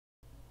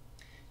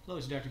Hello,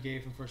 it's Dr.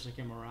 Gabe from First Look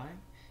MRI,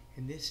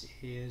 and this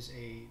is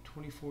a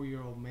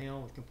 24-year-old male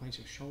with complaints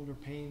of shoulder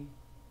pain.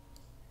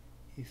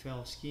 He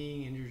fell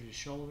skiing, injured his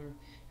shoulder, and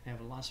I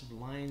have lots of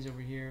lines over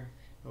here,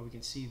 but we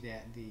can see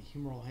that the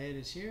humeral head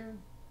is here.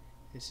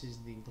 This is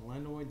the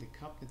glenoid, the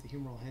cup that the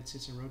humeral head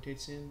sits and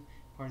rotates in,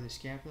 part of the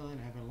scapula, and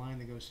I have a line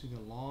that goes through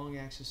the long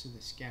axis of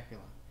the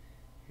scapula.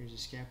 Here's the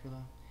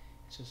scapula.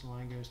 So this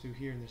line goes through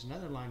here, and there's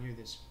another line here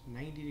that's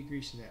 90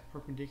 degrees to that,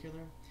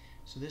 perpendicular.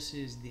 So this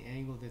is the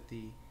angle that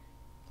the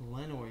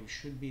glenoid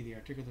should be, the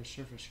articular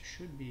surface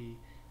should be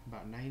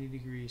about 90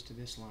 degrees to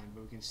this line,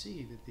 but we can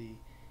see that the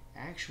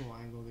actual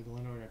angle of the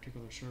glenoid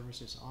articular surface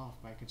is off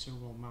by a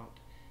considerable amount.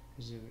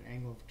 There's an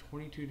angle of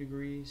 22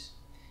 degrees.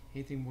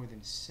 Anything more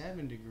than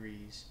 7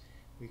 degrees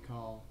we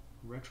call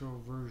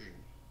retroversion.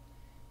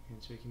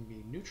 And so it can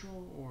be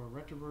neutral or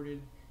retroverted,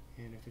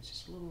 and if it's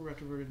just a little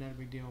retroverted, not a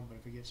big deal, but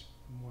if it gets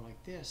more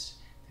like this,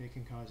 then it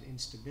can cause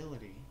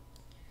instability,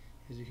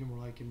 as the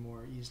humeral head can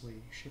more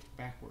easily shift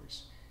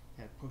backwards.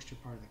 That posterior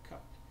part of the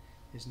cup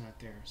is not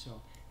there. So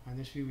on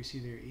this view we see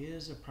there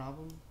is a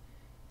problem,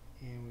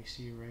 and we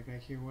see right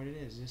back here what it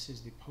is. This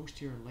is the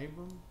posterior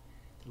labrum.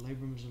 The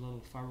labrum is a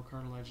little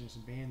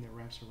fibrocartilaginous band that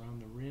wraps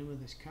around the rim of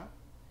this cup.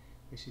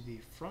 We see the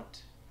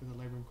front of the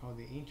labrum called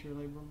the anterior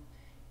labrum.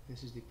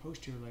 This is the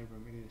posterior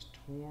labrum. It is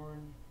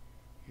torn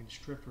and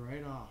stripped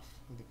right off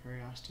of the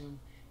periosteum,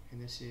 and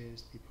this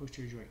is the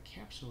posterior joint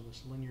capsule,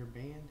 this linear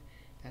band.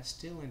 That's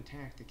still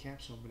intact, the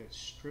capsule, but it's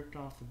stripped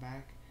off the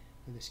back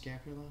of the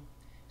scapula.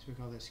 So we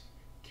call this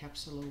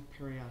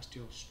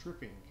capsuloperiosteal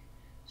stripping.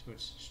 So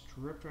it's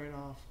stripped right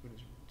off, but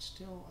it's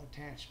still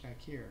attached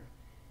back here,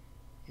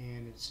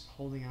 and it's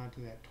holding on to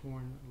that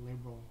torn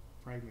labral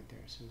fragment there.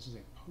 So this is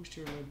a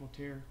posterior labral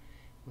tear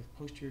with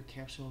posterior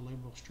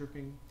capsulolabral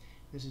stripping.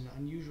 This is an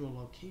unusual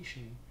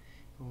location,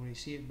 but when you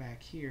see it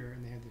back here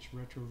and they have this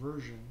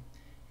retroversion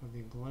of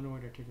the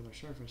glenoid articular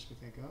surface, we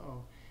think,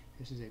 oh,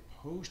 this is a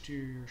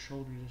posterior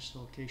shoulder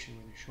dislocation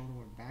where the shoulder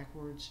went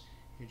backwards.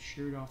 It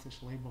sheared off this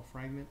labral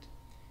fragment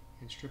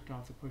and stripped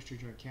off the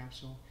posterior joint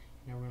capsule.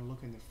 Now we're going to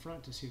look in the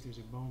front to see if there's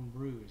a bone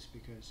bruise,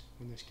 because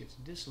when this gets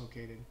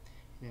dislocated,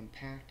 it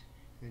impact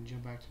and then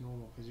jump back to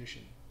normal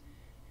position.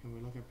 And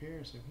we look up here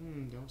and say,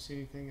 don't see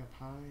anything up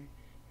high.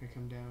 We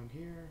come down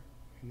here,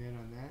 and then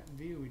on that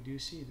view we do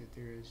see that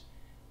there is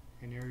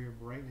an area of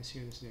brightness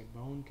here. This is a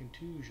bone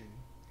contusion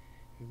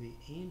of the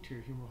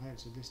anterior humeral head.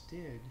 So this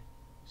did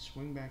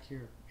swing back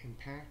here,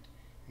 impact,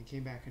 and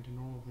came back into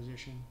normal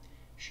position,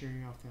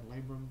 shearing off that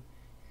labrum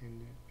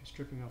and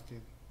stripping off the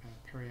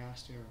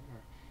periosteal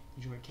or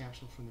the joint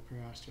capsule from the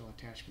periosteal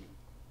attachment.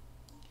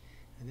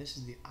 And this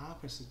is the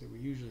opposite that we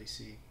usually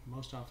see.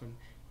 Most often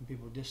when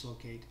people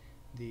dislocate,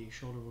 the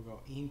shoulder will go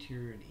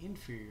anterior and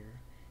inferior,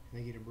 and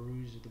they get a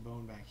bruise of the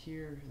bone back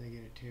here, and they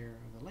get a tear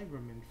of the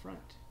labrum in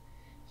front.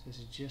 So this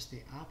is just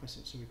the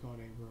opposite, so we call it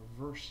a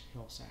reverse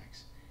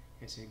Hill-Sachs.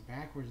 It's a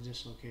backwards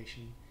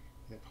dislocation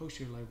with a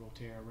posterior labral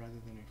tear rather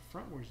than a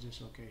frontwards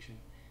dislocation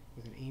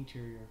with an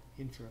anterior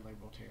inferior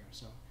labral tear.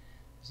 So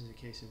this is a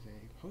case of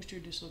a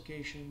posterior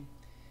dislocation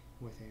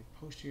with a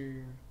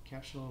posterior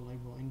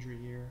capsulolabral injury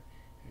here,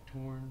 a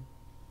torn,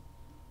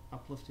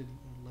 uplifted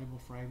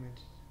labral fragment,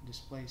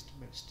 displaced,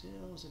 but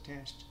still is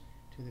attached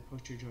to the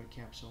posterior joint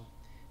capsule.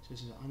 So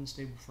this is an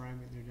unstable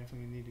fragment. They're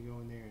definitely going to need to go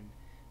in there and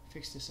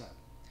fix this up.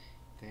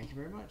 Thank you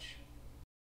very much.